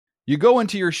You go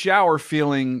into your shower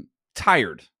feeling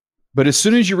tired, but as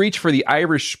soon as you reach for the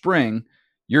Irish Spring,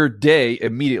 your day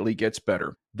immediately gets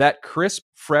better. That crisp,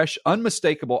 fresh,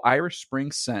 unmistakable Irish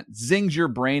Spring scent zings your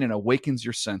brain and awakens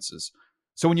your senses.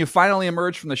 So when you finally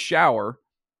emerge from the shower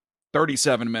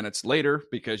 37 minutes later,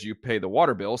 because you pay the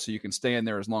water bill so you can stay in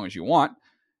there as long as you want,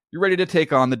 you're ready to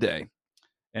take on the day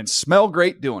and smell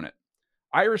great doing it.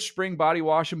 Irish Spring Body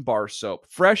Wash and Bar Soap.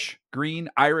 Fresh, green,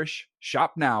 Irish.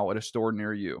 Shop now at a store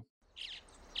near you.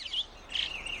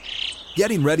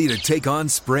 Getting ready to take on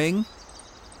spring?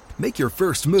 Make your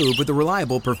first move with the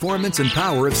reliable performance and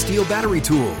power of Steel battery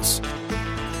tools.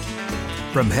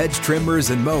 From hedge trimmers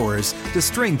and mowers to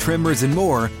string trimmers and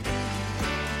more,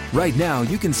 right now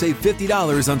you can save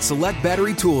 $50 on select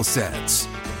battery tool sets.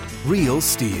 Real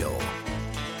Steel.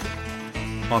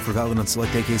 Offer valid on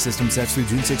select AK system sets through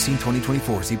June 16,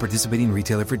 2024. See participating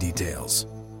retailer for details.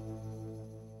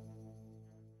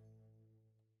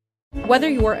 Whether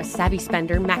you're a savvy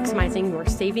spender maximizing your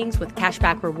savings with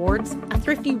cashback rewards, a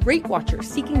thrifty rate watcher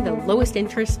seeking the lowest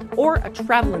interest, or a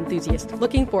travel enthusiast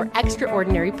looking for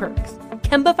extraordinary perks,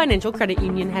 Kemba Financial Credit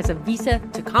Union has a visa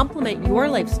to complement your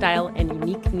lifestyle and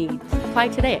unique needs. Apply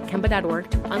today at Kemba.org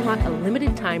to unlock a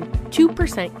limited-time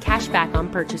 2% cash back on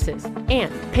purchases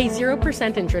and pay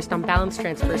 0% interest on balance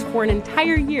transfers for an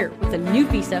entire year with a new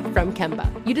visa from Kemba.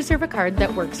 You deserve a card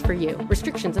that works for you.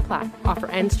 Restrictions apply. Offer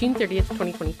ends June 30th,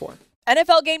 2024.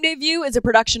 NFL Game Day View is a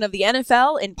production of the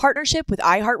NFL in partnership with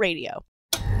iHeartRadio.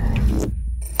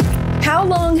 How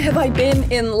long have I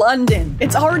been in London?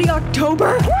 It's already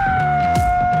October?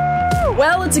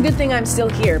 Well, it's a good thing I'm still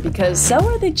here because so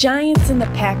are the Giants and the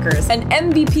Packers. An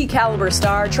MVP caliber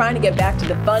star trying to get back to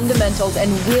the fundamentals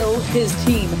and will his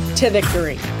team to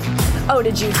victory. Oh,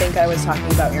 did you think I was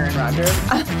talking about Aaron Rodgers?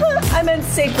 I meant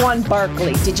Saquon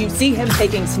Barkley. Did you see him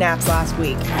taking snaps last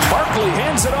week? Barkley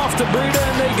hands it off to Breida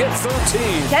and they get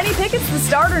 13. Kenny Pickett's the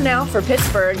starter now for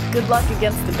Pittsburgh. Good luck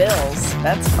against the Bills.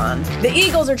 That's fun. The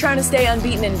Eagles are trying to stay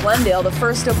unbeaten in Glendale, the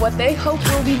first of what they hope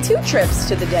will be 2 trips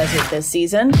to the desert this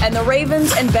season. And the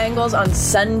Ravens and Bengals on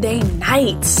Sunday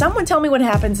night. Someone tell me what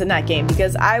happens in that game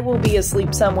because I will be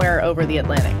asleep somewhere over the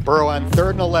Atlantic. Burrow on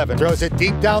 3rd and 11. Throws it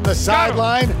deep down the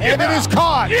sideline. And it is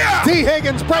caught. T.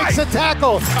 Higgins breaks a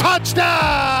tackle.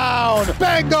 Touchdown!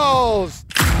 Bengals!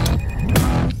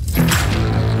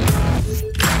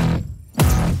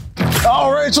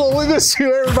 Oh, Rachel, we miss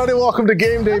you, everybody. Welcome to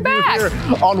Game Day View here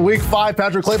on Week 5.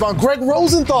 Patrick Claybon, Greg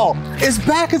Rosenthal is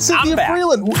back at Cynthia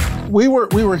Freeland. We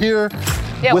were here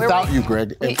without you,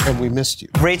 Greg, and we missed you.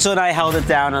 Rachel and I held it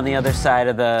down on the other side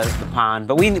of the pond,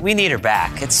 but we need her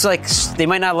back. It's like they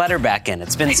might not let her back in.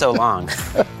 It's been so long.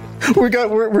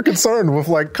 We're concerned with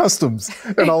like customs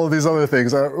and all of these other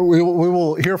things. We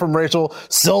will hear from Rachel,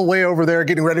 still way over there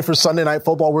getting ready for Sunday Night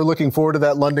Football. We're looking forward to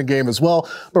that London game as well.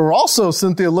 But we're also,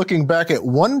 Cynthia, looking back at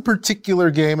one particular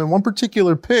game and one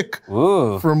particular pick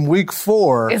from Week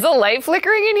 4. Is the light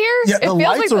flickering in here? Yeah, the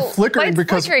lights are flickering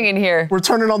because in here. We're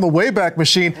turning on the Wayback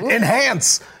Machine.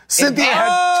 Enhance. Cynthia had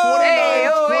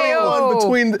 29-21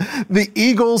 between the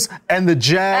Eagles and the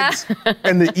Jags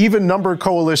and the even-numbered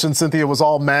coalition. Cynthia was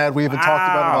all mad. We even talked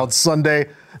about it on Sunday.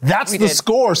 That's the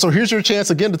score. So here's your chance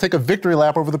again to take a victory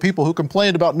lap over the people who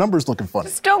complained about numbers looking funny.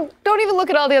 Just don't even look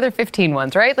at all the other 15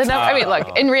 ones, right? I mean,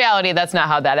 look, in reality, that's not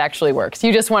how that actually works.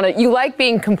 You just you like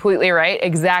being completely right,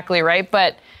 exactly right,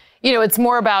 but you know, it's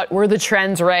more about were the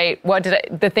trends right?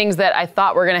 The things that I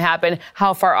thought were going to happen,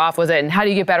 how far off was it, and how do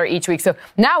you get better each week? So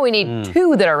now we need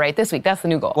 2 that are right this week. That's the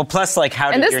new goal. Well, plus, like,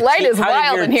 how did this light is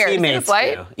wild in here. Teammates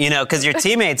do? You know, because your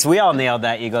teammates, we all nailed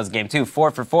that Eagles game too, 4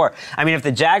 for 4. I mean, if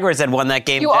the Jaguars had won that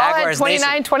game, you Jaguars, all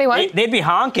had 29-21. They'd be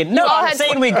honking. No, I'm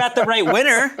saying we got the right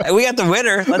winner. We got the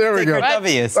winner. Let's there we go.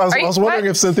 W's. I was wondering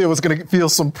if Cynthia was going to feel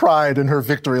some pride in her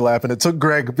victory lap, and it took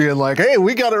Greg being like, "Hey,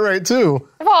 we got it right too."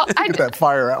 Well, get that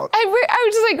fire out. I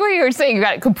was just like, what you were saying? You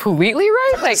got it completely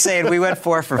right? Like saying we went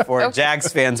 4 for 4. Jags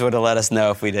fans would have let us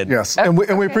know if we didn't. Yes, and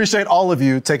we appreciate all of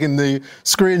you taking the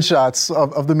screenshots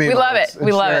of the meme. We love it.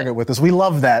 We love sharing it with us. We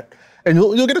love that. And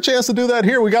you'll get a chance to do that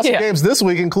here. We got some games this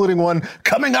week, including one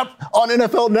coming up on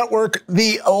NFL Network,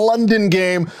 the London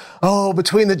game. Oh,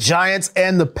 between the Giants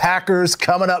and the Packers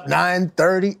coming up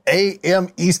 9:30 a.m.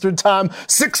 Eastern Time,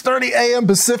 6:30 a.m.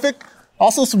 Pacific.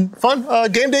 Also some fun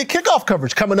game day kickoff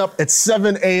coverage coming up at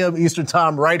 7 a.m. Eastern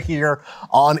Time right here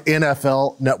on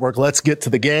NFL Network. Let's get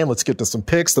to the game. Let's get to some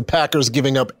picks. The Packers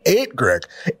giving up 8, Greg.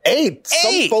 8.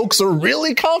 Some folks are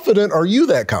really confident. Are you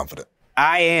that confident?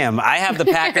 I am. I have the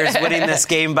Packers winning this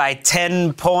game by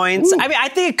 10 points. I mean, I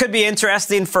think it could be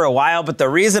interesting for a while, but the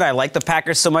reason I like the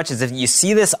Packers so much is if you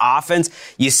see this offense,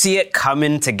 you see it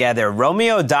coming together.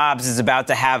 Romeo Doubs is about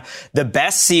to have the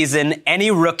best season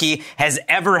any rookie has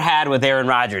ever had with Aaron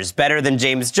Rodgers. Better than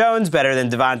James Jones, better than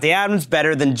Devontae Adams,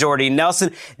 better than Jordy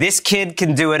Nelson. This kid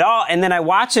can do it all. And then I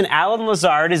watch and Allen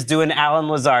Lazard is doing Allen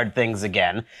Lazard things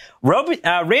again.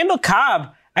 Randall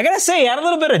Cobb, I gotta say, he had a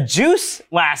little bit of juice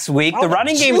last week. The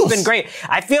running game has been great.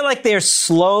 I feel like they're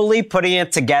slowly putting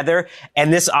it together,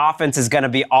 and this offense is going to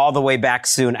be all the way back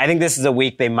soon. I think this is a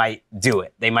week they might do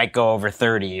it. They might go over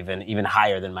 30, even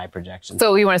higher than my projections.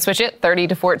 So you want to switch it,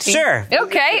 30-14? Sure.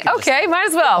 Okay, might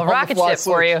as well. Rocket ship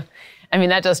for you. I mean,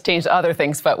 that does change other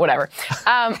things, but whatever.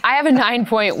 I have a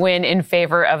 9-point win in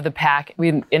favor of the Pack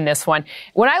in this one.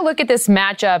 When I look at this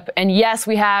matchup, and yes,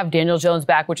 we have Daniel Jones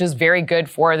back, which is very good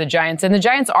for the Giants. And the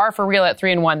Giants are for real at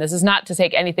 3-1. This is not to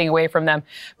take anything away from them.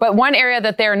 But one area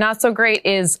that they're not so great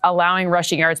is allowing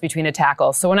rushing yards between the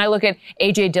tackles. So when I look at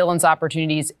A.J. Dillon's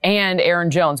opportunities and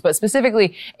Aaron Jones, but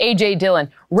specifically A.J.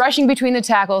 Dillon, rushing between the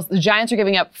tackles, the Giants are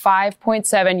giving up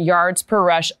 5.7 yards per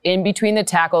rush in between the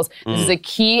tackles. This is a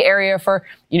key area for,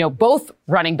 both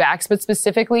running backs, but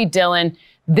specifically Dillon.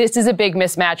 This is a big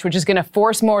mismatch, which is going to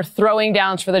force more throwing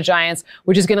downs for the Giants,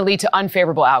 which is going to lead to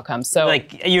unfavorable outcomes. So, I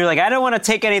don't want to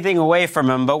take anything away from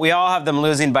them, but we all have them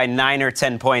losing by 9 or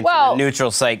 10 points in a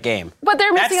neutral site game. But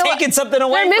they're missing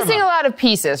They're missing a lot of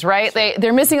pieces, right?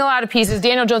 They're missing a lot of pieces.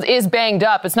 Daniel Jones is banged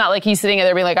up. It's not like he's sitting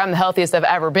there being like, I'm the healthiest I've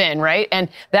ever been, right? And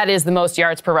that is the most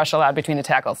yards per rush allowed between the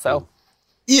tackles. So.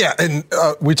 Yeah, and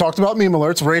we talked about meme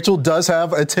alerts. Rachel does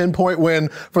have a 10-point win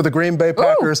for the Green Bay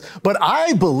Packers, but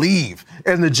I believe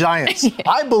in the Giants.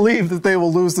 I believe that they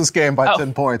will lose this game by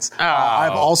 10 points.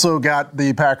 I've also got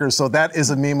the Packers, so that is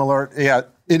a meme alert. Yeah,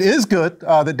 it is good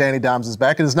that Danny Dimes is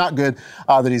back. It is not good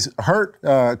that he's hurt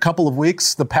a couple of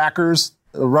weeks. The Packers'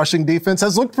 rushing defense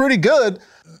has looked pretty good.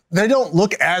 They don't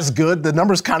look as good. The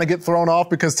numbers kind of get thrown off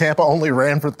because Tampa only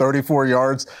ran for 34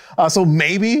 yards. So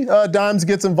maybe Dimes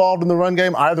gets involved in the run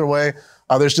game. Either way,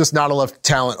 there's just not enough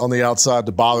talent on the outside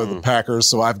to bother the Packers.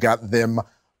 So I've got them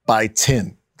by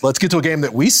 10. Let's get to a game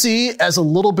that we see as a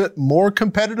little bit more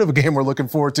competitive, a game we're looking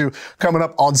forward to coming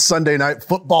up on Sunday Night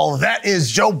Football. That is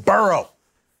Joe Burrow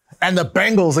and the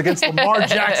Bengals against Lamar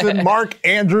Jackson, Mark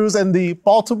Andrews, and the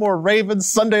Baltimore Ravens.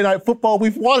 Sunday Night Football.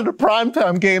 We've wanted a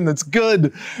primetime game that's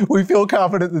good. We feel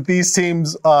confident that these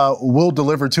teams will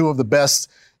deliver two of the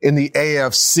best in the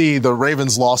AFC. The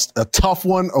Ravens lost a tough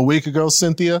one a week ago,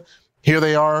 Cynthia. Here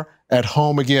they are at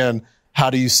home again. How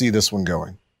do you see this one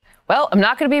going? Well, I'm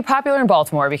not going to be popular in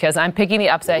Baltimore because I'm picking the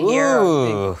upset here.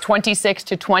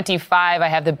 26-25. I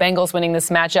have the Bengals winning this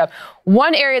matchup.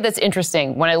 One area that's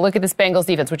interesting when I look at this Bengals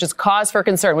defense, which is cause for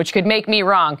concern, which could make me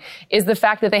wrong, is the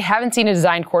fact that they haven't seen a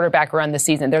designed quarterback run this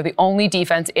season. They're the only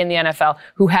defense in the NFL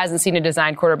who hasn't seen a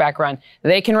designed quarterback run.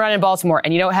 They can run in Baltimore.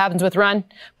 And you know what happens with run?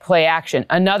 Play action.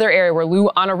 Another area where Lou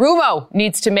Anarumo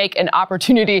needs to make an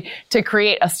opportunity to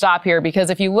create a stop here. Because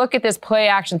if you look at this play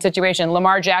action situation,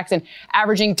 Lamar Jackson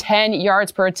averaging 10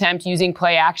 yards per attempt using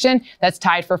play action. That's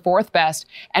tied for fourth best.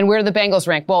 And where do the Bengals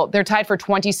rank? Well, they're tied for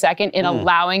 22nd in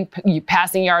allowing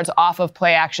passing yards off of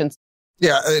play actions.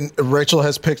 Yeah, and Rachel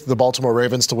has picked the Baltimore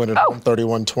Ravens to win at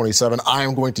 31-27. I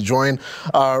am going to join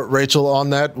Rachel on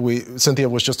that. Cynthia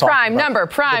was just talking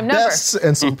about prime number. Bests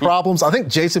and some problems. I think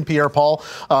Jason Pierre-Paul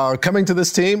coming to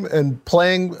this team and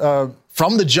playing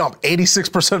from the jump,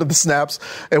 86% of the snaps,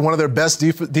 and one of their best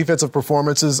defensive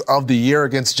performances of the year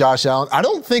against Josh Allen. I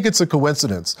don't think it's a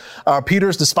coincidence.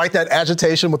 Peters, despite that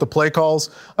agitation with the play calls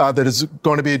that is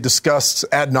going to be discussed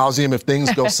ad nauseum if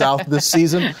things go south this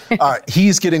season,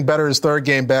 he's getting better his third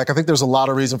game back. I think there's a lot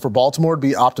of reason for Baltimore to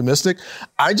be optimistic.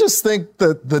 I just think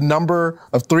that the number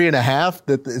of 3.5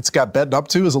 that it's got bet up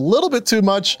to is a little bit too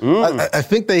much. I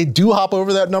think they do hop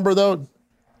over that number, though.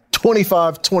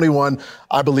 25-21,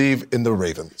 I believe in the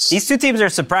Ravens. These two teams are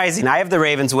surprising. I have the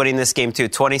Ravens winning this game, too,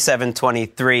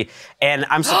 27-23. And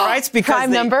I'm surprised because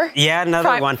Prime number? Yeah,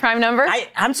 another one. Prime number?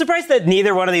 I'm surprised that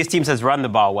neither one of these teams has run the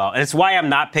ball well. And it's why I'm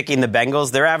not picking the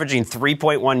Bengals. They're averaging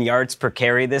 3.1 yards per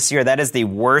carry this year. That is the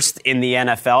worst in the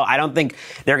NFL. I don't think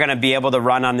they're going to be able to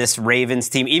run on this Ravens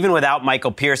team, even without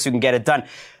Michael Pierce, who can get it done.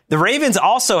 The Ravens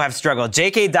also have struggled.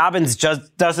 J.K. Dobbins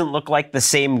just doesn't look like the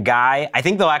same guy. I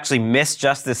think they'll actually miss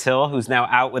Justice Hill, who's now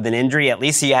out with an injury. At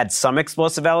least he had some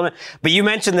explosive element. But you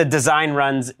mentioned the design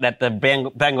runs that the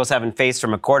Bengals haven't faced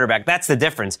from a quarterback. That's the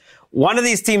difference. One of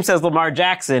these teams has Lamar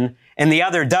Jackson, and the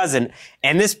other doesn't.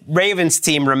 And this Ravens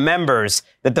team remembers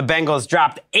that the Bengals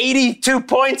dropped 82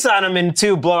 points on them in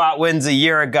 2 blowout wins a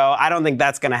year ago. I don't think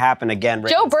that's going to happen again.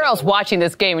 Joe Burrow's watching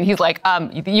this game, and he's like,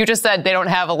 you just said they don't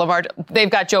have a Lamar. They've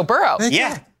got Joe Burrow.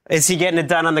 Yeah. Is he getting it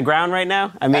done on the ground right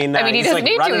now? I mean he he's doesn't like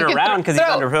need running to. around because he's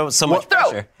under so much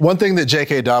pressure. One thing that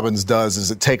J.K. Dobbins does is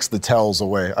it takes the tells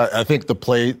away. I think the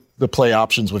play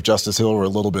options with Justice Hill were a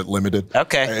little bit limited.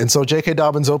 Okay. And so J.K.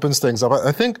 Dobbins opens things up.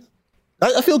 I think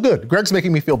I feel good. Greg's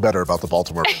making me feel better about the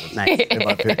Baltimore Ravens. Nice. In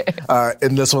my pick.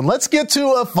 In this one, let's get to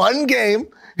a fun game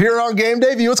here on Game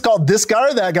Day View. It's called This Guy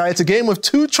or That Guy. It's a game with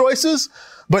 2 choices,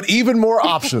 but even more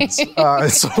options.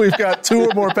 So we've got 2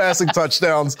 or more passing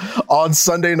touchdowns on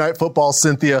Sunday Night Football.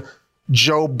 Cynthia,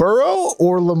 Joe Burrow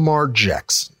or Lamar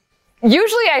Jackson?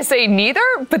 Usually I say neither,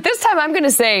 but this time I'm going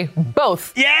to say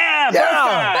both.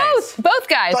 Yeah, both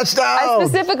guys. Touchdown. I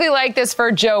specifically like this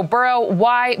for Joe Burrow.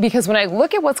 Why? Because when I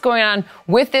look at what's going on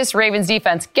with this Ravens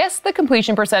defense, guess the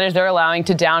completion percentage they're allowing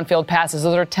to downfield passes.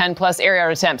 Those are 10-plus air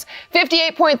yard attempts.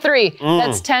 58.3.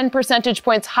 That's 10 percentage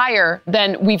points higher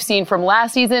than we've seen from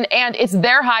last season, and it's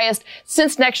their highest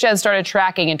since Next Gen started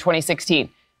tracking in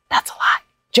 2016. That's a lot.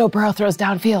 Joe Burrow throws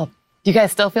downfield. Do you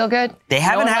guys still feel good? They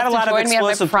haven't had a lot of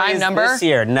explosive plays this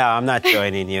year. No, I'm not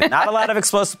joining you. Not a lot of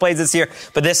explosive plays this year,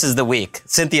 but this is the week.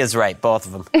 Cynthia's right, both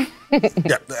of them.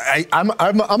 Yeah, I'm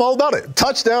all about it.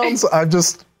 Touchdowns. I'm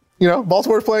just,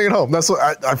 Baltimore's playing at home. That's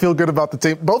what I feel good about the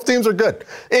team. Both teams are good.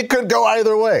 It could go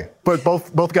either way, but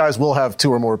both guys will have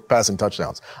 2 or more passing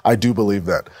touchdowns. I do believe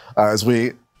that. As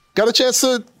we got a chance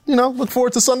to, look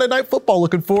forward to Sunday Night Football.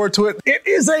 Looking forward to it. It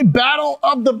is a battle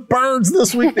of the birds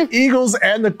this week. The Eagles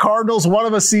and the Cardinals. One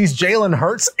of us sees Jalen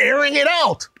Hurts airing it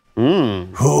out.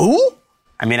 Who?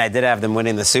 I mean, I did have them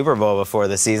winning the Super Bowl before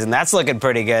the season. That's looking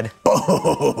pretty good.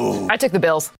 I took the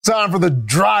Bills. Time for the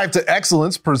Drive to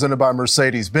Excellence presented by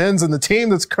Mercedes-Benz. And the team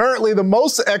that's currently the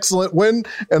most excellent win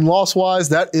and loss-wise,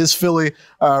 that is Philly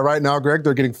right now, Greg.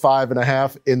 They're getting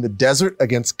 5.5 in the desert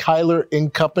against Kyler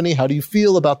and company. How do you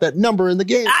feel about that number in the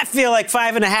game? I feel like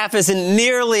 5.5 isn't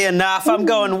nearly enough. I'm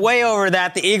going way over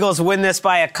that. The Eagles win this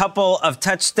by a couple of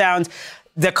touchdowns.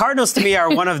 The Cardinals, to me, are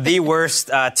one of the worst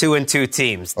 2-2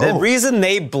 teams. The reason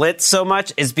they blitz so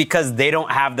much is because they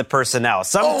don't have the personnel.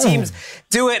 Some teams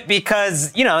do it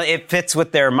because, it fits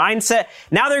with their mindset.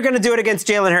 Now they're going to do it against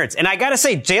Jalen Hurts. And I got to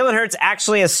say, Jalen Hurts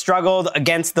actually has struggled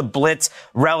against the blitz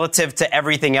relative to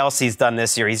everything else he's done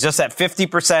this year. He's just at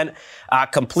 50%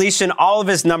 completion. All of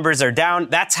his numbers are down.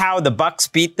 That's how the Bucs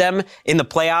beat them in the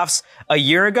playoffs a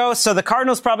year ago. So the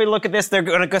Cardinals probably look at this. They're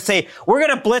going to go say, we're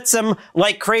going to blitz them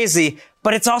like crazy.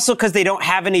 But it's also because they don't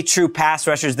have any true pass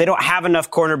rushers. They don't have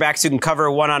enough cornerbacks who can cover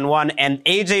one-on-one. And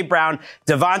A.J. Brown,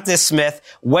 Devonta Smith,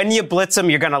 when you blitz them,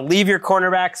 you're going to leave your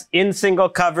cornerbacks in single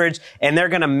coverage, and they're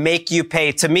going to make you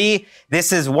pay. To me,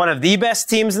 this is one of the best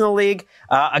teams in the league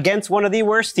against one of the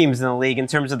worst teams in the league in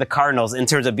terms of the Cardinals, in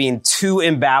terms of being too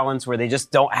imbalanced where they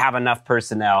just don't have enough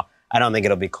personnel. I don't think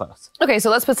it'll be close. Okay, so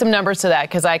let's put some numbers to that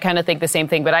because I kind of think the same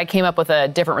thing, but I came up with a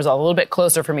different result, a little bit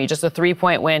closer for me, just a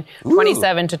 3-point win,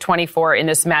 27-24 in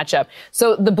this matchup.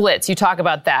 So the blitz, you talk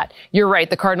about that. You're right,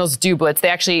 the Cardinals do blitz.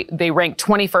 They rank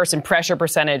 21st in pressure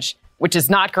percentage, which is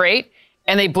not great,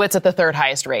 and they blitz at the 3rd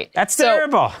highest rate. That's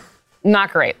terrible.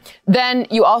 Not great. Then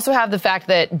you also have the fact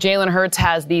that Jalen Hurts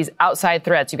has these outside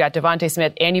threats. You've got Devonta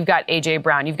Smith and you've got A.J.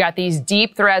 Brown. You've got these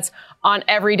deep threats on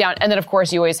every down. And then, of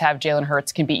course, you always have Jalen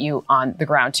Hurts can beat you on the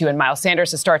ground, too. And Miles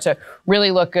Sanders has started to really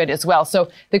look good as well.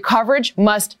 So the coverage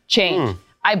must change.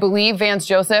 I believe Vance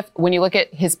Joseph, when you look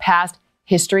at his past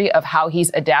history of how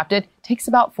he's adapted, takes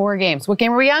about 4 games. What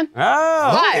game are we on?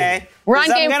 Oh, okay. We're on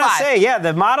game 5. I'm going to say, yeah,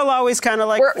 the model always kind of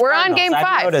like We're on game 5.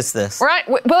 I've noticed this.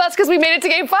 Well, that's because we made it to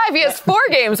game 5. He has 4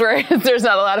 games where there's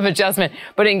not a lot of adjustment.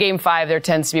 But in game 5, there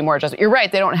tends to be more adjustment. You're right.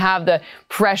 They don't have the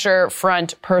pressure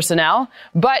front personnel.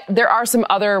 But there are some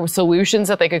other solutions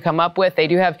that they could come up with. They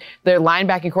do have their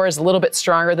linebacking core is a little bit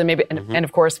stronger than maybe. And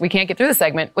of course, we can't get through the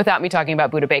segment without me talking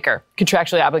about Budda Baker,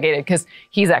 contractually obligated, because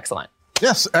he's excellent.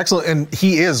 Yes, excellent. And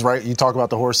he is, right? You talk about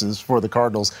the horses for the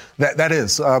Cardinals. That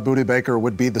is, Budda Baker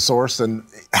would be the source. And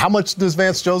how much does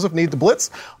Vance Joseph need to blitz?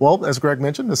 Well, as Greg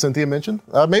mentioned, as Cynthia mentioned,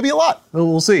 maybe a lot.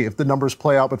 We'll see if the numbers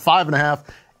play out. But 5.5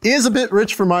 is a bit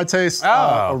rich for my taste.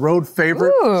 A road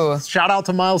favorite. Ooh. Shout out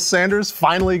to Miles Sanders,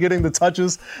 finally getting the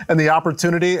touches and the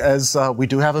opportunity, as we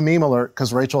do have a meme alert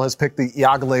because Rachel has picked the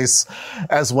Iagales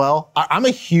as well. I'm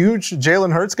a huge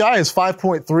Jalen Hurts guy. His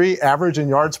 5.3 average in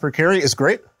yards per carry is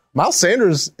great. Miles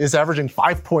Sanders is averaging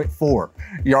 5.4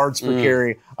 yards per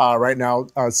carry right now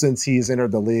since he's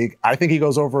entered the league. I think he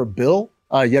goes over a bill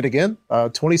yet again,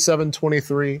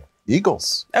 27-23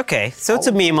 Eagles. Okay, so it's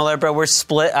a meme alert, but we're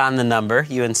split on the number.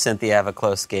 You and Cynthia have a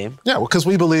close game. Yeah, well, because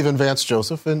we believe in Vance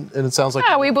Joseph, and it sounds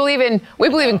like we believe in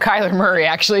Kyler Murray.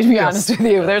 Actually, to be honest with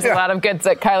you, there's a lot of goods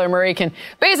that Kyler Murray can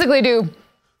basically do.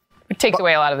 It takes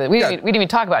away a lot of it. We didn't even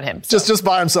talk about him. So. Just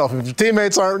by himself. If your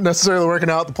teammates aren't necessarily working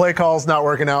out, the play call's not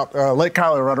working out, let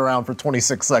Kyler run around for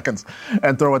 26 seconds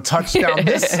and throw a touchdown.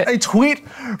 This is a tweet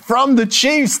from the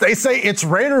Chiefs. They say it's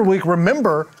Raider week.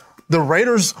 Remember, the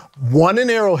Raiders won in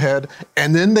Arrowhead,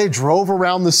 and then they drove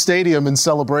around the stadium in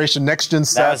celebration. Next Gen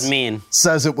Stats that was mean.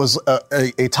 Says it was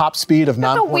a top speed of 9.4 miles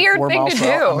per hour. That's a weird thing to do.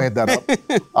 I made that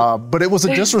up. But it was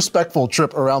a disdisrespectful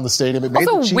trip around the stadium. It made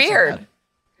also the Chiefs weird. mad.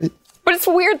 But it's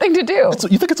a weird thing to do.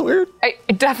 You think it's weird? I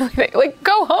definitely think. Like,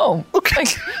 go home. Okay.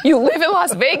 Like, you live in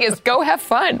Las Vegas. Go have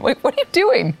fun. Like, what are you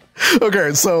doing?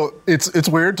 Okay, so it's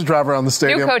weird to drive around the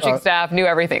stadium. New coaching staff, new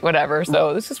everything, whatever.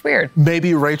 So this is weird.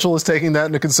 Maybe Rachel is taking that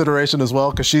into consideration as well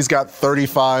because she's got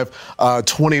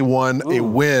 35-21, a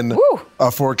win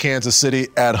for Kansas City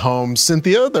at home.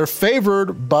 Cynthia, they're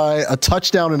favored by a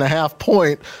touchdown and a half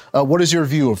point. What is your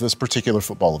view of this particular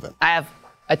football event? I have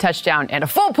a touchdown and a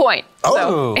full point.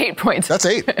 So 8 points. That's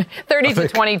 8.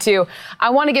 30-22. I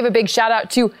want to give a big shout out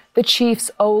to the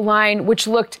Chiefs O-line, which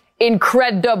looked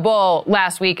incredible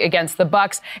last week against the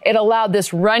Bucs. It allowed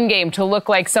this run game to look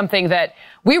like something that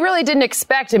we really didn't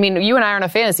expect. I mean, you and I are on a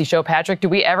fantasy show, Patrick.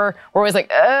 We're always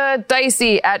like,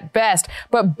 dicey at best.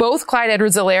 But both Clyde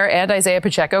Edwards-Helaire and Isaiah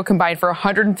Pacheco combined for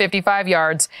 155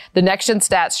 yards. The Next Gen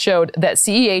Stats showed that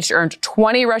CEH earned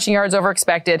 20 rushing yards over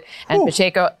expected and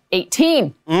Pacheco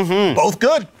 18. Mm-hmm. Both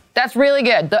good. That's really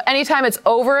good. Anytime it's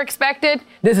over expected,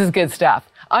 this is good stuff.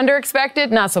 Under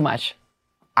expected, not so much.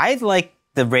 I'd like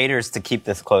the Raiders to keep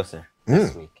this closer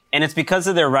this week. And it's because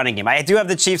of their running game. I do have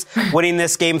the Chiefs winning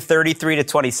this game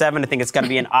 33-27. I think it's going to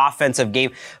be an offensive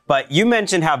game. But you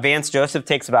mentioned how Vance Joseph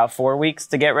takes about 4 weeks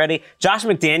to get ready. Josh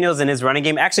McDaniels in his running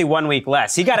game, actually 1 week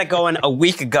less. He got it going a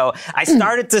week ago. I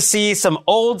started to see some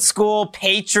old school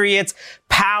Patriots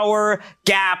power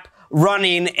gap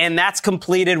running, and that's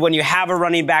completed when you have a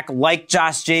running back like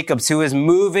Josh Jacobs, who is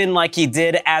moving like he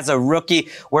did as a rookie,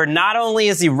 where not only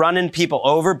is he running people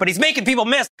over, but he's making people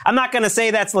miss. I'm not going to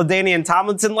say that's LaDainian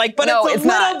Tomlinson-like, but no, it's a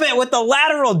little bit with the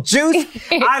lateral juice.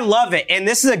 I love it. And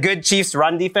this is a good Chiefs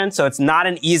run defense, so it's not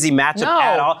an easy matchup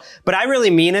at all. But I really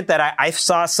mean it that I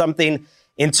saw something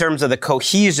in terms of the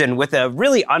cohesion with a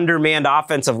really undermanned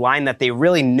offensive line that they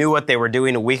really knew what they were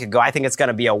doing a week ago. I think it's going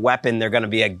to be a weapon. They're going to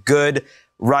be a good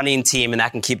running team, and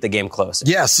that can keep the game closer.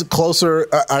 Yes, closer,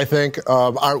 I think.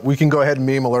 We can go ahead and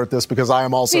meme alert this because I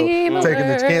am also taking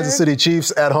the Kansas City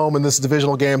Chiefs at home in this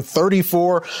divisional game,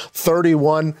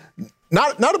 34-31.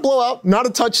 Not a blowout, not a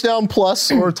touchdown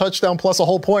plus or a touchdown plus a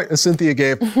whole point, as Cynthia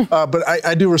gave. But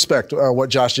I do respect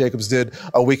what Josh Jacobs did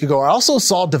a week ago. I also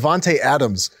saw Devontae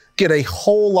Adams get a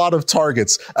whole lot of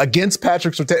targets against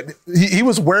Patrick Surtain. He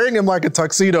was wearing him like a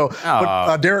tuxedo,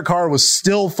 but Derek Carr was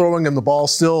still throwing him the ball,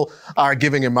 still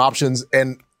giving him options.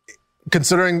 And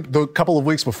considering the couple of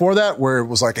weeks before that, where it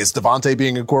was like, is Devontae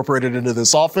being incorporated into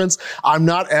this offense? I'm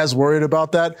not as worried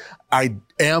about that. I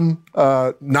am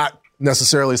not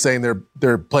necessarily saying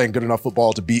they're playing good enough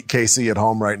football to beat KC at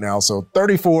home right now. So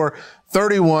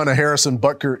 34-31, a Harrison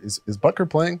Butker. Is Butker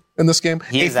playing in this game?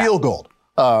 A field goal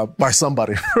by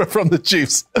somebody from the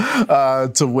Chiefs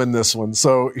to win this one.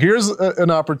 So here's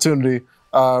an opportunity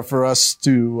for us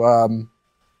to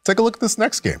take a look at this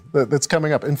next game that's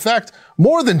coming up. In fact,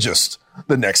 more than just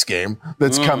the next game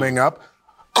that's coming up.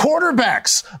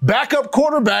 Quarterbacks, backup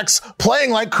quarterbacks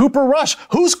playing like Cooper Rush.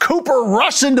 Who's Cooper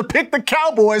Rushing to pick the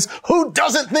Cowboys? Who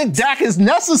doesn't think Dak is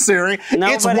necessary?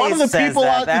 It's one of the people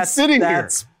that's sitting here.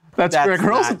 That's Greg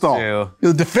Rosenthal.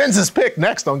 He defends his pick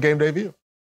next on Game Day View.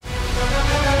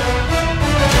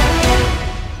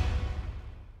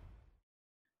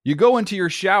 You go into your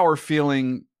shower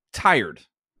feeling tired,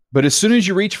 but as soon as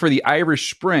you reach for the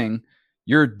Irish Spring,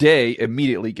 your day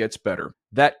immediately gets better.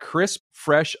 That crisp,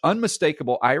 fresh,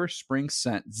 unmistakable Irish Spring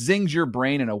scent zings your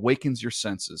brain and awakens your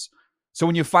senses. So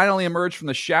when you finally emerge from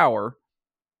the shower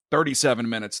 37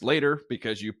 minutes later,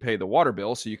 because you pay the water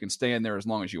bill so you can stay in there as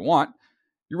long as you want,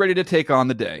 you're ready to take on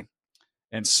the day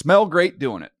and smell great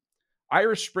doing it.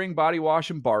 Irish Spring Body Wash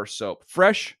and Bar Soap.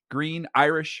 Fresh, green,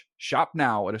 Irish. Shop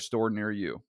now at a store near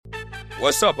you.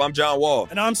 What's up? I'm John Wall.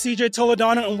 And I'm CJ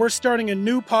Toledano, and we're starting a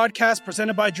new podcast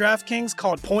presented by DraftKings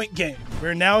called Point Game.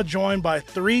 We're now joined by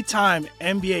three-time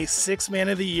NBA Sixth Man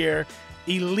of the Year,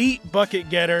 elite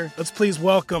bucket getter. Let's please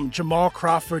welcome Jamal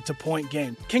Crawford to Point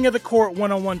Game. King of the Court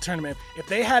one-on-one tournament. If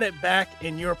they had it back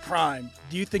in your prime,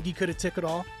 do you think you could have took it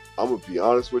all? I'm going to be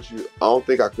honest with you. I don't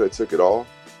think I could have took it all,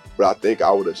 but I think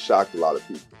I would have shocked a lot of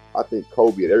people. I think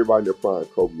Kobe and everybody in their prime,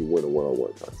 Kobe will win a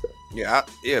one-on-one contest. Yeah,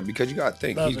 because you got to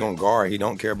think he's going to guard. He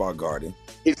don't care about guarding.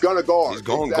 He's going to guard. He's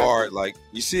going to guard. Like,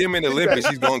 you see him in the Olympics,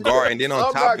 he's going to guard. And then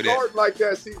on top of that. Like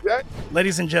that, CJ.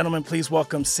 Ladies and gentlemen, please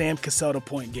welcome Sam Cassell to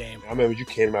Point Game. I remember you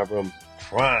came to my room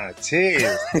crying,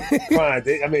 tears,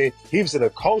 crying. I mean, he was in a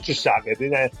culture shock. And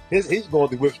then he's going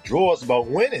through withdrawals about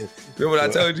winning. Remember what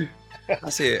I told you? I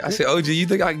said, OG, you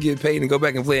think I can get paid and go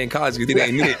back and play in college? Because it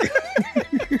ain't it.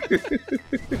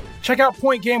 Check out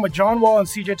Point Game with John Wall and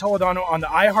CJ Toledano on the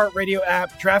iHeartRadio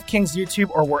app, DraftKings YouTube,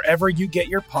 or wherever you get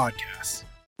your podcasts.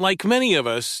 Like many of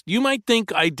us, you might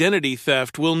think identity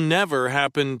theft will never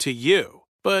happen to you.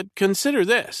 But consider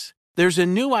this. There's a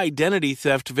new identity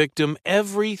theft victim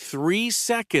every 3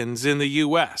 seconds in the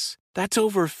U.S. That's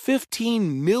over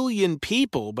 15 million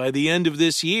people by the end of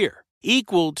this year,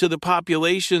 equal to the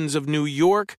populations of New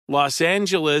York, Los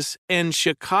Angeles, and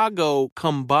Chicago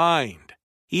combined.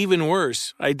 Even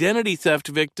worse, identity theft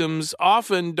victims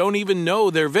often don't even know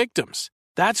they're victims.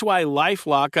 That's why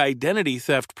LifeLock Identity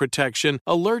Theft Protection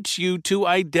alerts you to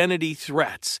identity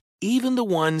threats, even the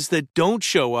ones that don't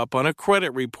show up on a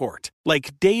credit report,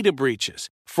 like data breaches,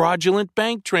 fraudulent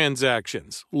bank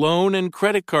transactions, loan and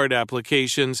credit card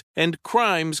applications, and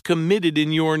crimes committed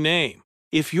in your name.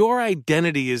 If your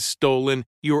identity is stolen,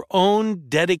 your own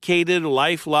dedicated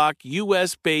LifeLock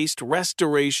U.S.-based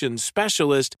restoration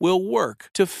specialist will work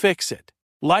to fix it.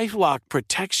 LifeLock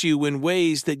protects you in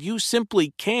ways that you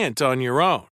simply can't on your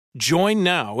own. Join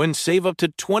now and save up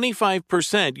to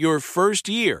 25% your first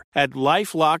year at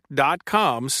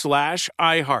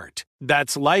LifeLock.com/iHeart.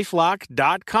 That's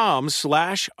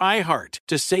LifeLock.com/iHeart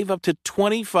to save up to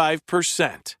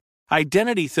 25%.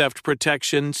 Identity theft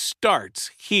protection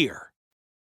starts here.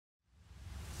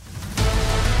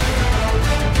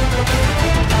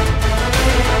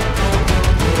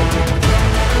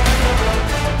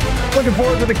 Looking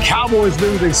forward to the Cowboys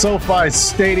visiting SoFi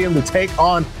Stadium to take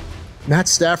on Matt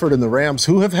Stafford and the Rams,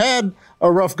 who have had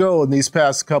a rough go in these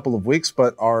past couple of weeks,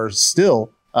 but are still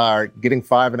getting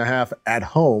 5.5 at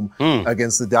home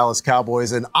against the Dallas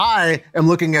Cowboys. And I am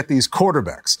looking at these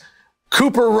quarterbacks.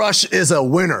 Cooper Rush is a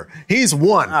winner. He's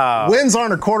won. Wins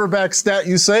aren't a quarterback stat.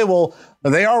 You say, well,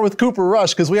 they are with Cooper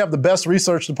Rush because we have the best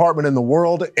research department in the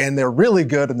world, and they're really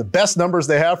good. And the best numbers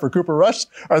they have for Cooper Rush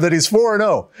are that he's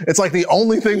 4-0. It's like the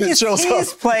only thing that shows up.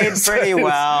 He's played pretty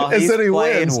well. Is that he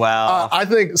played wins. well. I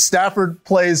think Stafford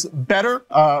plays better.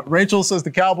 Rachel says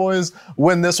the Cowboys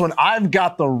win this one. I've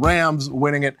got the Rams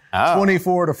winning it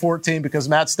 24-14 because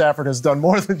Matt Stafford has done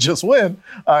more than just win.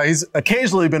 He's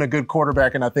occasionally been a good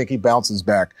quarterback, and I think he bounces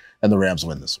back, and the Rams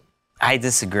win this one. I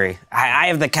disagree. I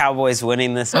have the Cowboys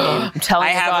winning this game. I'm telling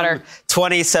I your have daughter. them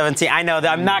 2017. I know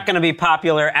that I'm not going to be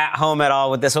popular at home at all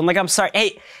with this one. Like, I'm sorry.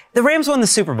 Hey, the Rams won the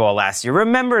Super Bowl last year.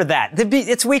 Remember that.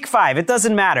 It's week 5. It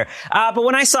doesn't matter. But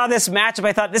when I saw this matchup,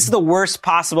 I thought this is the worst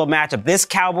possible matchup. This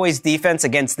Cowboys defense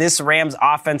against this Rams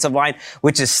offensive line,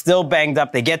 which is still banged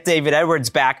up. They get David Edwards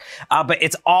back, but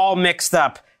it's all mixed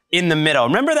up in the middle.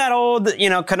 Remember that old,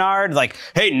 canard? Like,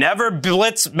 hey, never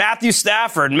blitz Matthew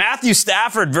Stafford. Matthew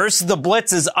Stafford versus the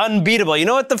blitz is unbeatable. You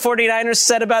know what the 49ers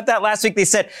said about that last week? They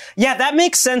said, yeah, that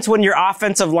makes sense when your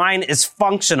offensive line is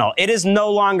functional. It is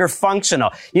no longer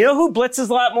functional. You know who blitzes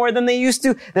a lot more than they used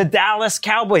to? The Dallas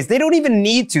Cowboys. They don't even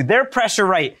need to. Their pressure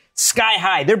rate, sky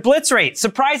high. Their blitz rate,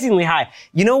 surprisingly high.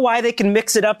 You know why they can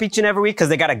mix it up each and every week? Because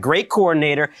they got a great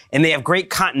coordinator and they have great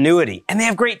continuity and they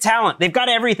have great talent. They've got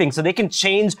everything, so they can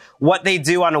change what they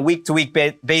do on a week-to-week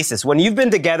basis. When you've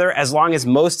been together as long as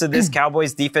most of this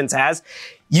Cowboys defense has,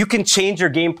 you can change your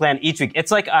game plan each week.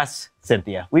 It's like us,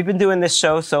 Cynthia. We've been doing this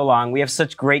show so long. We have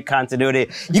such great continuity.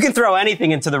 You can throw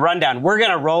anything into the rundown. We're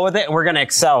going to roll with it, and we're going to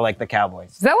excel like the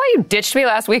Cowboys. Is that why you ditched me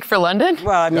last week for London?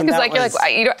 Well, I mean, because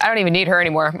I don't even need her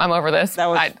anymore. I'm over this.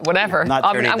 Whatever.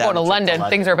 I'm going to London.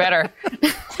 Things are better.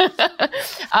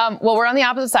 Well, we're on the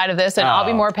opposite side of this, and I'll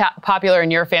be more popular in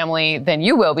your family than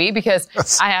you will be because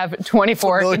I have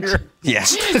 24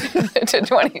 yes. to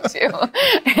 22.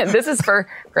 And this is for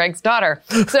Greg's daughter.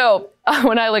 So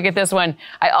when I look at this one,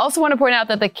 I also want to point out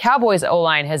that the Cowboys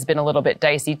O-line has been a little bit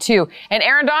dicey too. And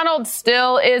Aaron Donald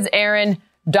still is Aaron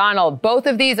Donald. Both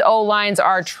of these O-lines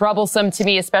are troublesome to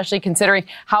me, especially considering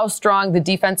how strong the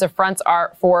defensive fronts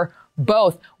are for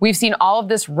both. We've seen all of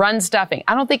this run stuffing.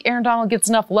 I don't think Aaron Donald gets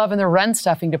enough love in the run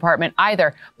stuffing department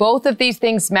either. Both of these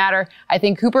things matter. I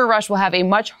think Cooper Rush will have a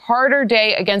much harder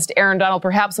day against Aaron Donald.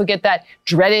 Perhaps he'll get that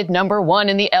dreaded number 1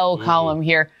 in the L column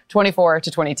here,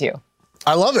 24-22.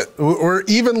 I love it. We're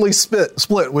evenly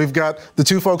split. We've got the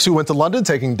two folks who went to London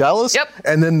taking Dallas,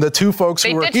 and then the two folks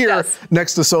who were here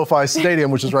next to SoFi Stadium,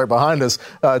 which is right behind us,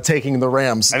 taking the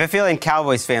Rams. I have a feeling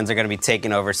Cowboys fans are going to be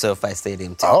taking over SoFi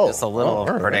Stadium too. Just a little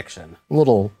prediction. A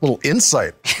little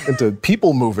insight into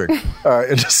people moving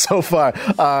into SoFi.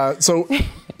 So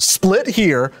split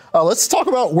here. Let's talk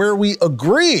about where we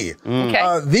agree.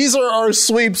 Okay. These are our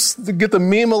sweeps to get the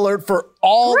meme alert for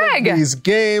all of these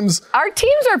games. Our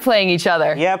teams are playing each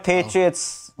other. Yeah,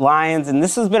 Patriots, Lions, and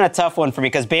this has been a tough one for me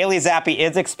because Bailey Zappi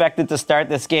is expected to start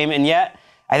this game, and yet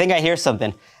I think I hear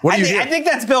something. What do you hear? I think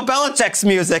that's Bill Belichick's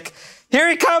music. Here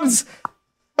he comes.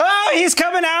 Oh, he's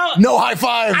coming out. No high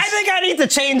fives. I think I need to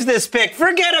change this pick.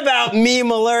 Forget about meme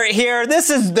alert here. This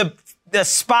is the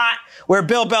spot where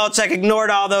Bill Belichick ignored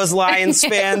all those Lions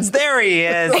fans. There he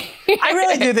is. I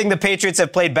really do think the Patriots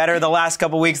have played better the last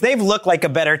couple weeks. They've looked like a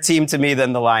better team to me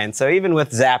than the Lions. So even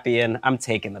with Zappi in, I'm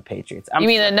taking the Patriots. You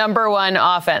mean the number one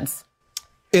offense?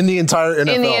 In the entire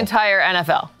NFL. In the entire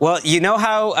NFL. Well, you know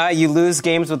how you lose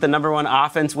games with the number one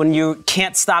offense when you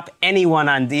can't stop anyone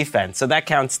on defense. So that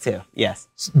counts too. Yes.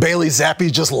 Bailey Zappi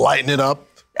just lighting it up.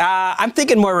 I'm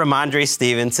thinking more Ramondre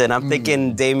Stevenson. I'm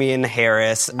thinking Damian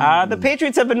Harris. The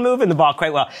Patriots have been moving the ball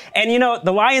quite well. And, you know,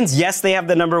 the Lions, yes, they have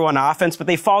the number one offense, but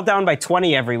they fall down by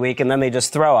 20 every week, and then they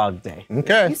just throw all day.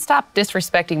 Okay. You stop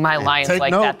disrespecting my Lions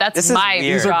like that. That's my job.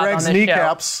 These are Greg's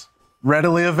kneecaps.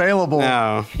 Readily available.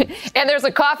 No. And there's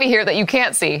a coffee here that you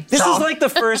can't see. This is like the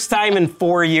first time in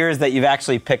 4 years that you've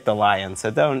actually picked the Lions, so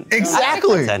don't.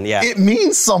 Exactly. Pretend, yeah. It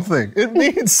means something. It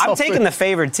means something. I'm taking the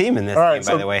favored team in this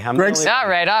game, by the way. Greg's all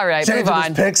right. Move on.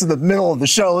 His picks in the middle of the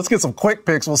show. Let's get some quick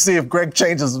picks. We'll see if Greg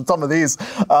changes some of these.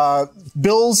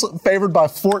 Bills favored by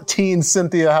 14.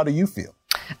 Cynthia, how do you feel?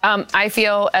 I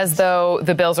feel as though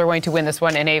the Bills are going to win this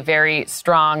one in a very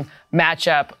strong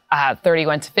matchup,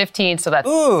 31-15, so that's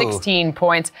 16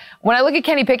 points. When I look at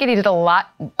Kenny Pickett, he did a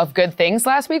lot of good things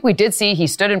last week. We did see he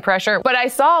stood in pressure, but I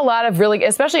saw a lot of really,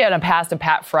 especially on a pass to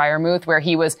Pat Freiermuth, where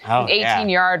he was an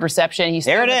 18-yard reception. He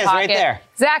stood there in it the is, pocket. right there.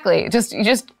 Exactly.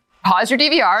 Just pause your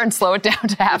DVR and slow it down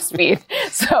to half speed.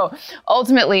 So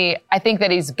ultimately, I think that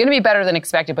he's going to be better than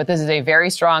expected, but this is a very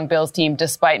strong Bills team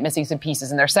despite missing some pieces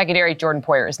in their secondary. Jordan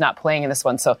Poyer is not playing in this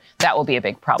one, so that will be a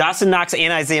big problem. Dawson Knox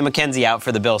and Isaiah McKenzie out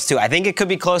for the Bills, too. I think it could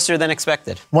be closer than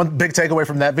expected. One big takeaway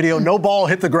from that video, no ball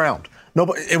hit the ground.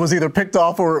 It was either picked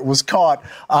off or it was caught.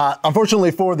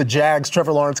 Unfortunately for the Jags,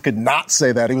 Trevor Lawrence could not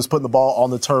say that. He was putting the ball on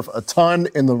the turf a ton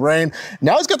in the rain.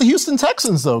 Now he's got the Houston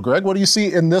Texans, though, Greg. What do you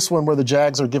see in this one where the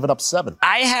Jags are giving up 7?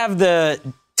 I have the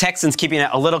Texans keeping it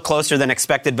a little closer than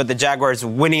expected, but the Jaguars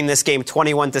winning this game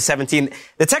 21-17.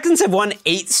 The Texans have won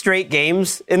 8 straight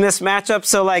games in this matchup.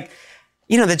 So,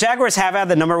 the Jaguars have had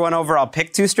the number 1 overall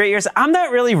pick 2 straight years. I'm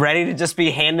not really ready to just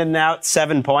be handing out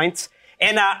 7 points.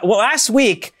 And, last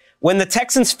week, when the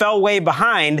Texans fell way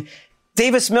behind,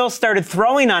 Davis Mills started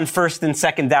throwing on first and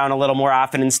second down a little more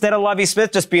often instead of Lovie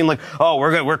Smith just being like, oh,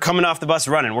 we're coming off the bus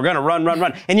running. We're going to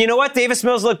run. And you know what? Davis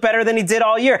Mills looked better than he did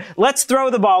all year. Let's throw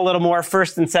the ball a little more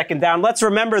first and second down. Let's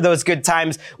remember those good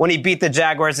times when he beat the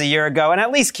Jaguars a year ago and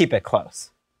at least keep it close.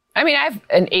 I mean, I have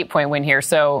an 8-point win here,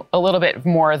 so a little bit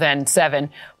more than 7.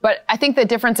 But I think the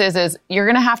difference is you're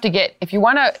going to have to if you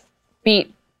want to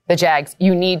beat the Jags,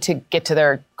 you need to get to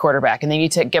their quarterback, and they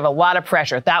need to give a lot of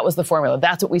pressure. That was the formula.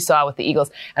 That's what we saw with the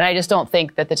Eagles. And I just don't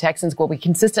think that the Texans will be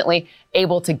consistently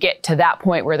able to get to that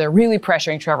point where they're really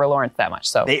pressuring Trevor Lawrence that much.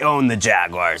 So they own the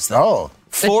Jaguars, though.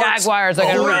 The Jaguars are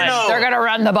going to run. No. They're going to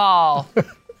run the ball.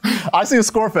 I see a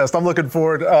score fest. I'm looking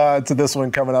forward to this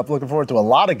one coming up. Looking forward to a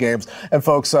lot of games. And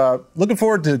folks, looking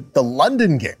forward to the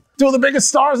London game. Two of the biggest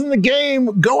stars in the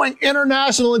game going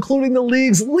international, including the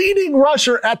league's leading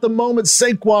rusher at the moment,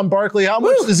 Saquon Barkley. How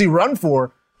much does he run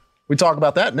for? We talk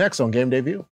about that next on Game Day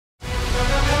View.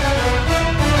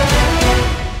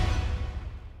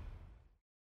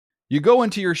 You go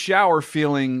into your shower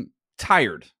feeling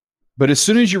tired, but as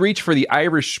soon as you reach for the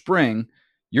Irish Spring,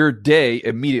 your day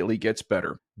immediately gets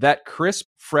better. That crisp,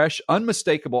 fresh,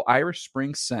 unmistakable Irish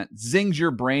Spring scent zings your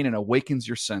brain and awakens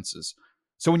your senses.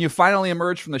 So when you finally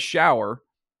emerge from the shower,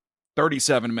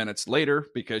 37 minutes later,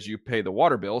 because you pay the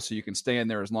water bill so you can stay in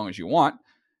there as long as you want,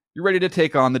 you're ready to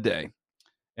take on the day.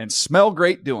 And smell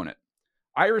great doing it.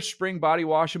 Irish Spring Body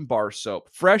Wash and Bar Soap.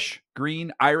 Fresh,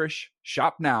 green, Irish.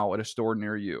 Shop now at a store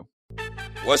near you.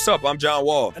 What's up? I'm John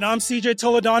Wall. And I'm CJ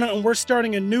Toledano, and we're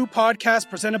starting a new podcast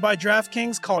presented by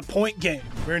DraftKings called Point Game.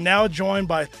 We're now joined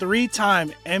by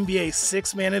 3-time NBA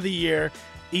Sixth Man of the Year,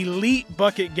 elite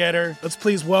bucket getter. Let's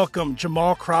please welcome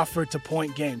Jamal Crawford to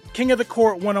Point Game. King of the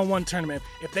Court one-on-one tournament.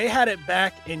 If they had it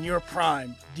back in your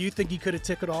prime, do you think you could have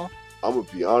took it all? I'm going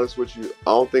to be honest with you.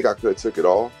 I don't think I could have took it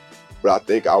all. but I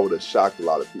think I would have shocked a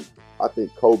lot of people. I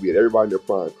think Kobe and everybody in their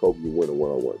prime, Kobe would win a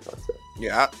one-on-one contest.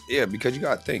 Yeah, because you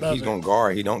got to think. He's going to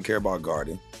guard. He don't care about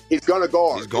guarding. He's going to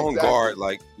guard. He's going to guard.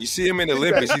 Like, you see him in the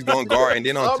Olympics, he's going to guard. And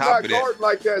then on top of that. I'm not guarding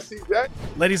like that, CJ.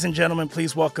 Ladies and gentlemen,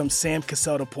 please welcome Sam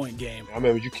Cassell to Point Game. I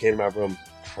remember you came to my room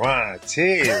crying,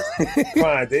 tears.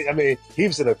 Crying. I mean, he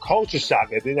was in a culture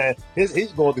shock. And then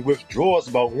he's going through withdrawals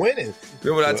about winning.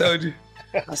 Remember what I told you?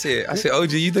 I said,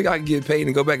 OG, you think I can get paid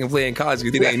and go back and play in college?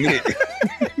 You think I ain't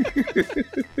it?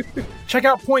 Check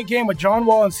out Point Game with John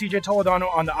Wall and CJ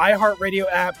Toledano on the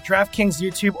iHeartRadio app, DraftKings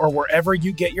YouTube, or wherever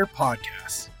you get your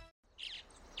podcasts.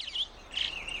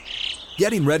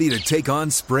 Getting ready to take on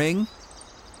spring?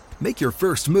 Make your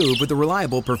first move with the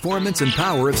reliable performance and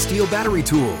power of Steel battery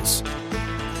tools.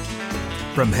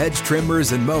 From hedge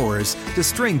trimmers and mowers to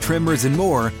string trimmers and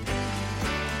more,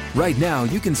 right now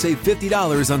you can save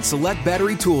 $50 on select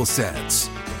battery tool sets.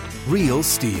 Real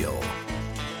Steel.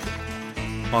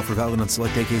 Offer valid on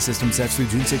select AK system sets through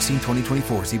June 16,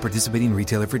 2024. See participating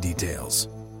retailer for details.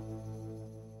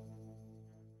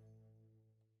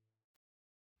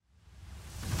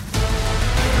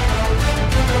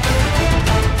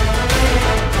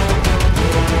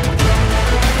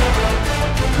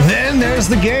 Then there's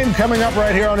the game coming up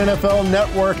right here on NFL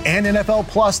Network and NFL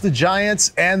Plus. The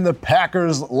Giants and the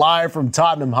Packers live from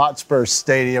Tottenham Hotspur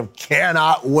Stadium.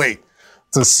 Cannot wait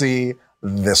to see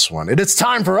this one. And it's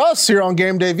time for us here on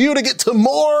Game Day View to get to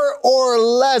more or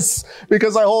less,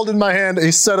 because I hold in my hand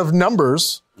a set of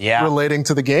numbers relating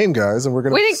to the game, guys. And we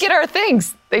didn't get our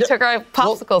things. They took our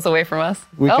popsicles away from us.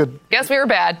 Guess we were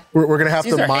bad. We're going to have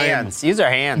Use to Use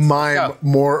our hands. Mime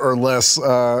more or less.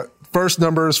 First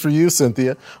number is for you,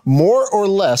 Cynthia. More or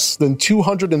less than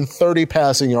 230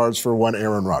 passing yards for one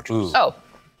Aaron Rodgers. Ooh. Oh,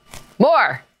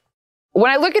 more. When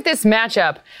I look at this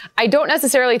matchup, I don't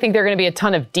necessarily think there are going to be a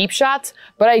ton of deep shots,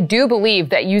 but I do believe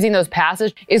that using those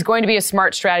passes is going to be a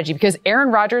smart strategy, because Aaron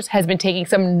Rodgers has been taking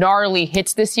some gnarly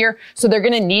hits this year, so they're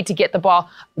going to need to get the ball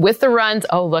with the runs.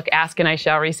 Oh, look, ask and I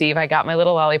shall receive. I got my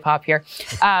little lollipop here.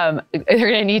 They're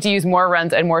going to need to use more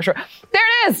runs and more short. There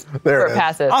it is. There it is.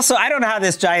 Passes. Also, I don't know how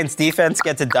this Giants defense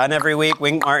gets it done every week.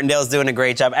 Wink Martindale's doing a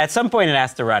great job. At some point, it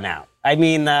has to run out. I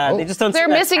mean, they just don't. They're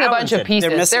missing a bunch of pieces.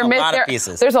 They're missing a lot of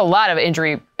pieces. There's a lot of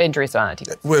injuries on that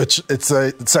team. Which it's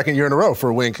a second year in a row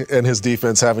for Wink and his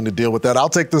defense having to deal with that. I'll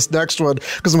take this next one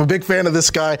because I'm a big fan of this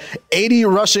guy. 80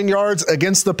 rushing yards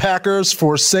against the Packers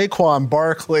for Saquon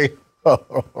Barkley. More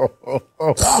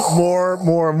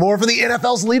for the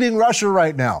NFL's leading rusher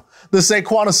right now. The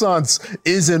Saquon-a-sance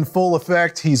is in full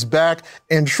effect. He's back.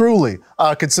 And truly,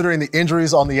 considering the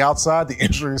injuries on the outside, the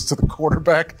injuries to the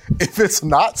quarterback, if it's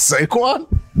not Saquon,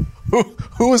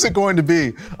 who is it going to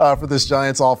be for this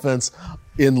Giants offense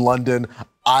in London?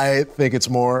 I think it's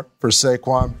more for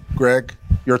Saquon. Greg,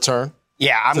 your turn.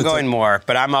 Yeah, I'm going more,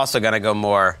 but I'm also going to go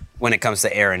more when it comes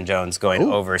to Aaron Jones going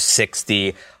over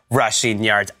 60 rushing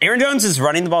yards. Aaron Jones is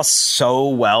running the ball so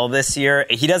well this year.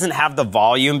 He doesn't have the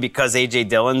volume because A.J.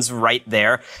 Dillon's right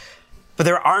there. But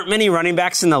there aren't many running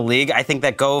backs in the league, I think,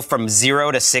 that go from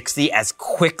 0 to 60 as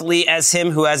quickly as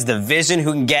him, who has the vision,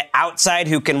 who can get outside,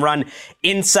 who can run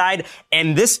inside.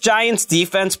 And this Giants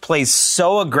defense plays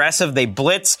so aggressive. They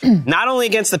blitz not only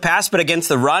against the pass, but against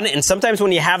the run. And sometimes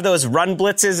when you have those run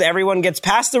blitzes, everyone gets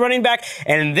past the running back.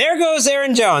 And there goes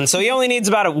Aaron Jones. So he only needs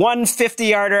about a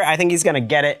 150-yarder. I think he's going to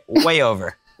get it way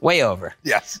over. Way over.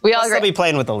 Yes. We all agree. Still be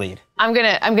playing with the lead. I'm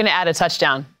gonna add a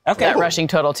touchdown. Okay. That rushing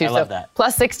total too. I love that.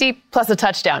 Plus 60, plus a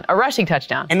touchdown, a rushing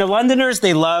touchdown. And the Londoners,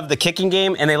 they love the kicking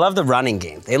game and they love the running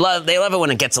game. They love it when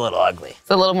it gets a little ugly.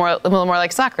 It's a little more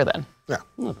like soccer then.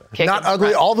 Yeah. Kick Not ugly.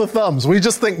 Run. All the thumbs. We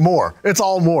just think more. It's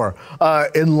all more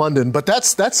in London. But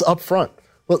that's up front.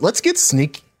 Let's get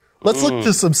sneaky. Let's look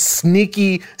to some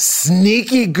sneaky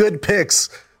good picks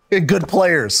and good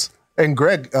players. And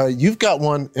Greg, you've got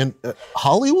one in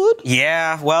Hollywood?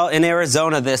 Yeah, well, in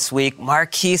Arizona this week,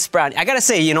 Marquise Brown. I got to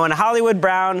say, when Hollywood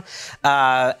Brown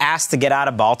asked to get out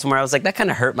of Baltimore, I was like, that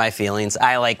kind of hurt my feelings.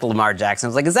 I like Lamar Jackson. I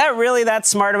was like, is that really that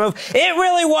smart a move? It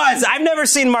really was. I've never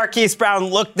seen Marquise Brown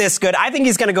look this good. I think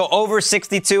he's going to go over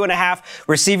 62.5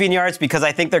 receiving yards because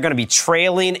I think they're going to be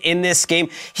trailing in this game.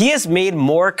 He has made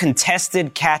more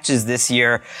contested catches this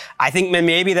year, I think,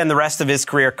 maybe than the rest of his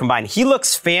career combined. He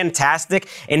looks fantastic,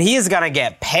 and he is going to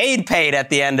get paid at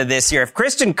the end of this year. If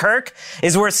Christian Kirk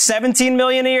is worth $17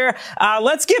 million a year,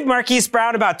 let's give Marquise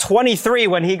Brown about 23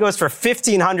 when he goes for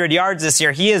 1,500 yards this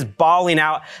year. He is balling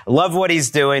out. Love what he's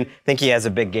doing. Think he has a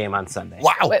big game on Sunday.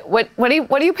 Wow. Wait, what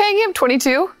are you paying him?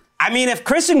 22? I mean, if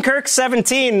Christian Kirk's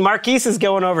 17, Marquise is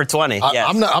going over 20. Yes.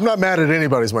 I'm not mad at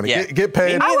anybody's money. Yeah. Get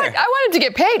paid. I want him to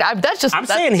get paid. I'm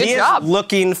saying he is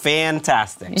looking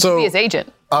fantastic. You should be his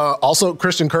agent. Also,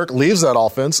 Christian Kirk leaves that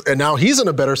offense, and now he's in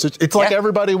a better situation. It's like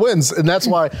everybody wins, and that's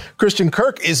why Christian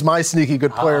Kirk is my sneaky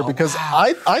good player because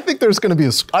I think there's going to be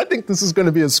I think this is going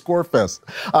to be a score fest.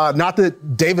 Not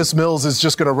that Davis Mills is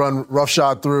just going to run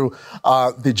roughshod through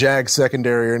the Jags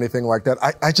secondary or anything like that.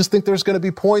 I just think there's going to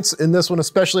be points in this one,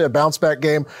 especially a bounce back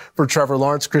game for Trevor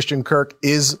Lawrence. Christian Kirk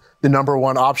is the number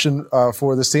one option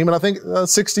for this team, and I think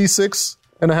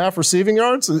 66.5 receiving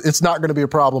yards. It's not going to be a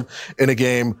problem in a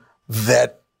game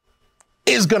that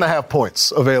is going to have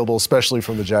points available, especially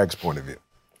from the Jags' point of view.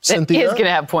 Cynthia? It is going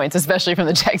to have points, especially from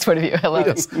the Jags' point of view. Hello.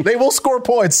 Yes, they will score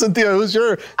points. Cynthia, who's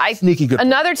your sneaky good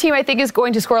Another team I think is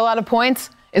going to score a lot of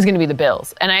points is going to be the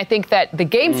Bills. And I think that the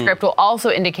game script will also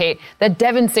indicate that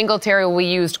Devin Singletary will be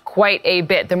used quite a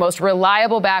bit. The most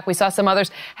reliable back. We saw some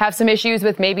others have some issues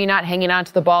with maybe not hanging on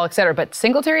to the ball, et cetera. But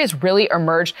Singletary has really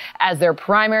emerged as their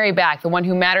primary back, the one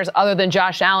who matters other than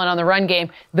Josh Allen on the run game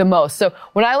the most. So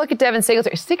when I look at Devin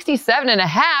Singletary,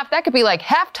 67.5, that could be like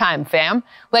halftime, fam.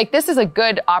 Like, this is a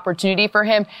good opportunity for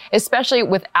him, especially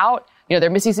without, they're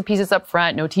missing some pieces up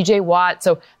front. No TJ Watt.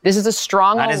 So this is a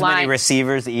strong line. Not as many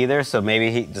receivers either, so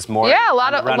maybe he just more. Yeah,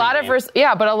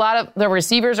 but a lot of the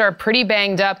receivers are pretty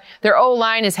banged up. Their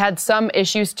O-line has had some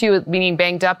issues too, meaning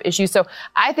banged up issues. So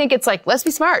I think it's like, let's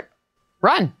be smart.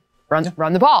 Run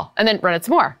the ball, and then run it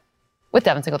some more with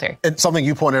Devin Singletary. It's something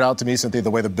you pointed out to me, Cynthia, the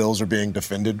way the Bills are being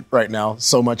defended right now,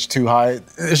 so much too high.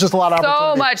 It's just a lot of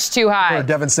opportunity. So much too high. For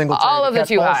Devin Singletary. All of the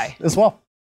too high. As well.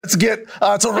 Let's get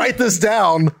to write this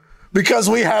down. Because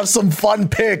we have some fun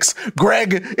picks.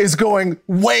 Greg is going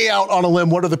way out on a limb.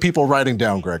 What are the people writing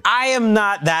down, Greg? I am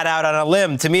not that out on a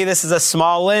limb. To me, this is a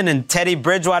small limb, and Teddy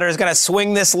Bridgewater is going to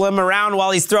swing this limb around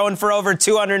while he's throwing for over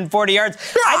 240 yards.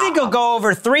 I think he'll go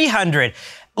over 300.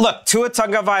 Look, Tua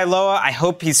Tagovailoa, I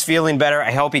hope he's feeling better.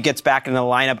 I hope he gets back in the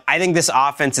lineup. I think this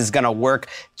offense is going to work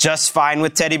just fine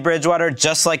with Teddy Bridgewater,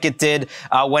 just like it did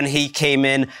when he came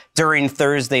in during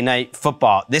Thursday Night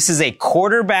Football. This is a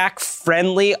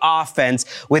quarterback-friendly offense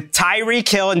with Tyreek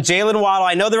Hill and Jalen Waddle.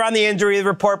 I know they're on the injury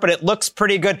report, but it looks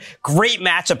pretty good. Great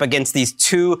matchup against these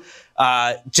two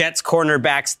Jets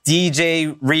cornerbacks,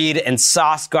 DJ Reed and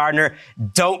Sauce Gardner.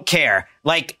 Don't care.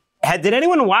 Did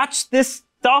anyone watch this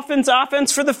Dolphins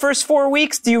offense for the first 4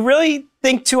 weeks? Do you really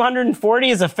think 240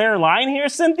 is a fair line here,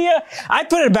 Cynthia? I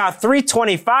put it about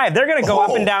 325. They're going to go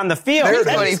up and down the field.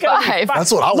 325.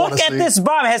 That's what I want to see. Look at this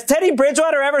bomb. Has Teddy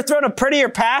Bridgewater ever thrown a prettier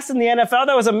pass in the NFL?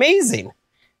 That was amazing.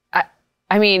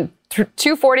 I mean,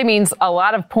 240 means a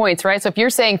lot of points, right? So if you're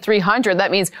saying 300,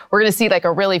 that means we're going to see like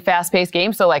a really fast-paced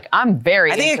game. So I'm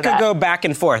very. I think it could go back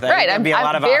and forth. Right, I'm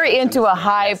very into a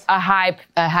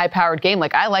high-powered game.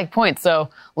 I like points, so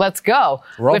let's go.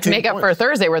 We have to make up for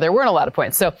Thursday where there weren't a lot of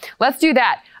points. So let's do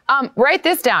that. Write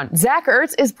this down. Zach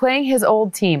Ertz is playing his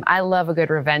old team. I love a good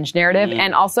revenge narrative.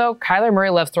 And also, Kyler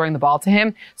Murray loves throwing the ball to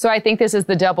him. So I think this is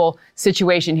the double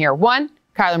situation here. One,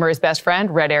 Kyler Murray's best friend,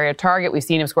 red area target. We've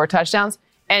seen him score touchdowns.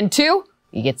 And two,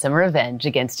 you get some revenge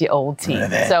against your old team.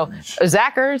 So,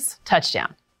 Zach Ertz,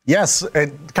 touchdown. Yes,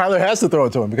 and Kyler has to throw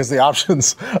it to him because the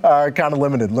options are kind of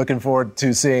limited. Looking forward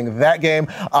to seeing that game.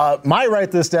 My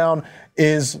write this down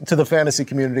is to the fantasy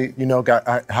community. You know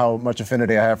how much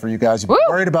affinity I have for you guys. You've been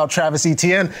worried about Travis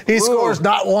Etienne. He scores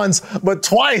not once, but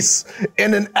twice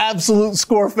in an absolute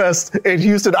score fest in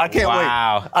Houston. I can't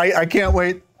wait. I can't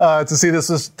wait to see this.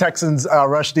 This Texans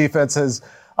rush defense has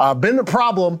been a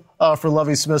problem for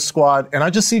Lovie Smith's squad. And I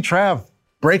just see Trav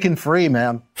breaking free,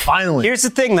 man. Finally. Here's the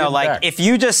thing, though. If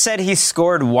you just said he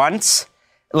scored once,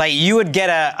 you would get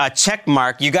a check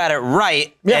mark. You got it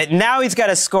right. Yeah. Now he's got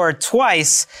to score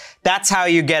twice. That's how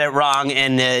you get it wrong,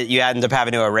 and you end up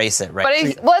having to erase it,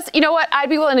 right? But you know what? I'd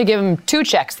be willing to give him 2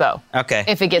 checks, though. Okay.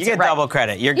 If it gets you get right. double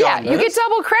credit. You get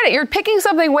double credit. You're picking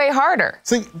something way harder.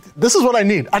 See, this is what I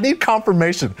need. I need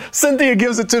confirmation. Cynthia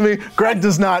gives it to me. Greg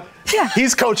does not. Yeah.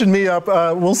 He's coaching me up.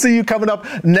 We'll see you coming up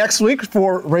next week.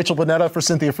 For Rachel Bonetta, for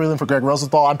Cynthia Freeland, for Greg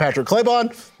Rosenthal, I'm Patrick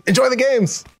Claybon. Enjoy the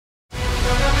games.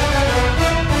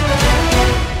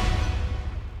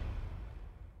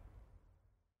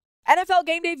 NFL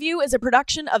Game Day View is a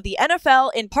production of the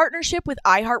NFL in partnership with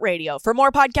iHeartRadio. For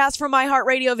more podcasts from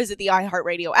iHeartRadio, visit the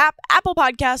iHeartRadio app, Apple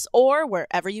Podcasts, or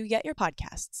wherever you get your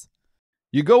podcasts.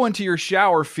 You go into your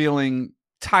shower feeling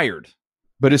tired,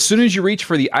 but as soon as you reach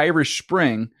for the Irish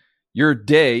Spring, your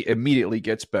day immediately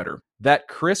gets better. That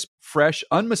crisp, fresh,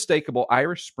 unmistakable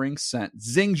Irish Spring scent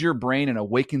zings your brain and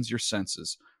awakens your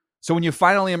senses. So when you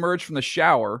finally emerge from the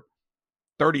shower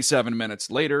 37 minutes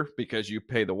later, because you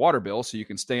pay the water bill so you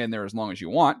can stay in there as long as you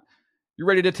want, you're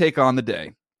ready to take on the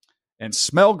day and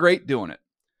smell great doing it.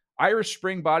 Irish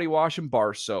Spring Body Wash and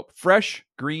Bar Soap. Fresh,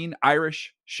 green,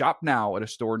 Irish. Shop now at a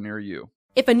store near you.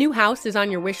 If a new house is on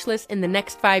your wish list in the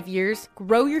next 5 years,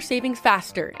 grow your savings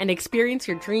faster and experience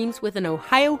your dreams with an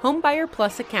Ohio Homebuyer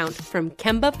Plus account from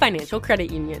Kemba Financial Credit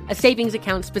Union. A savings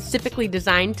account specifically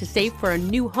designed to save for a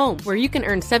new home, where you can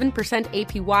earn 7%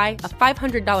 APY,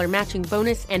 a $500 matching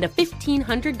bonus, and a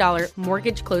 $1,500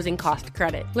 mortgage closing cost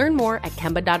credit. Learn more at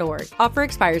Kemba.org. Offer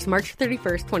expires March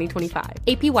 31st, 2025.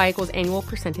 APY equals annual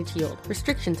percentage yield.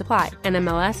 Restrictions apply.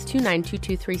 NMLS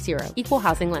 292230. Equal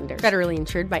housing lender. Federally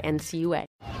insured by NCUA.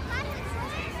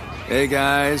 Hey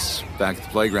guys, back at the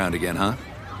playground again, huh?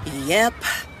 Yep.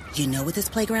 You know what this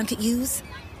playground could use?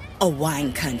 A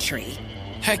wine country.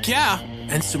 Heck yeah,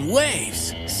 and some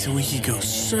waves so we could go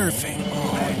surfing.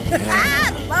 Oh,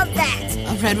 yeah. Love that.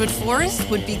 A redwood forest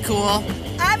would be cool.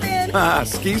 I'm in.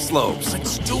 Ski slopes.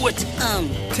 Let's do it.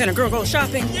 Can a girl go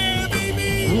shopping? Yeah,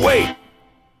 baby. Wait.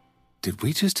 Did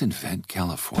we just invent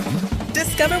California?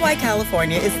 Discover why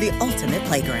California is the ultimate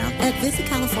playground at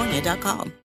visitcalifornia.com.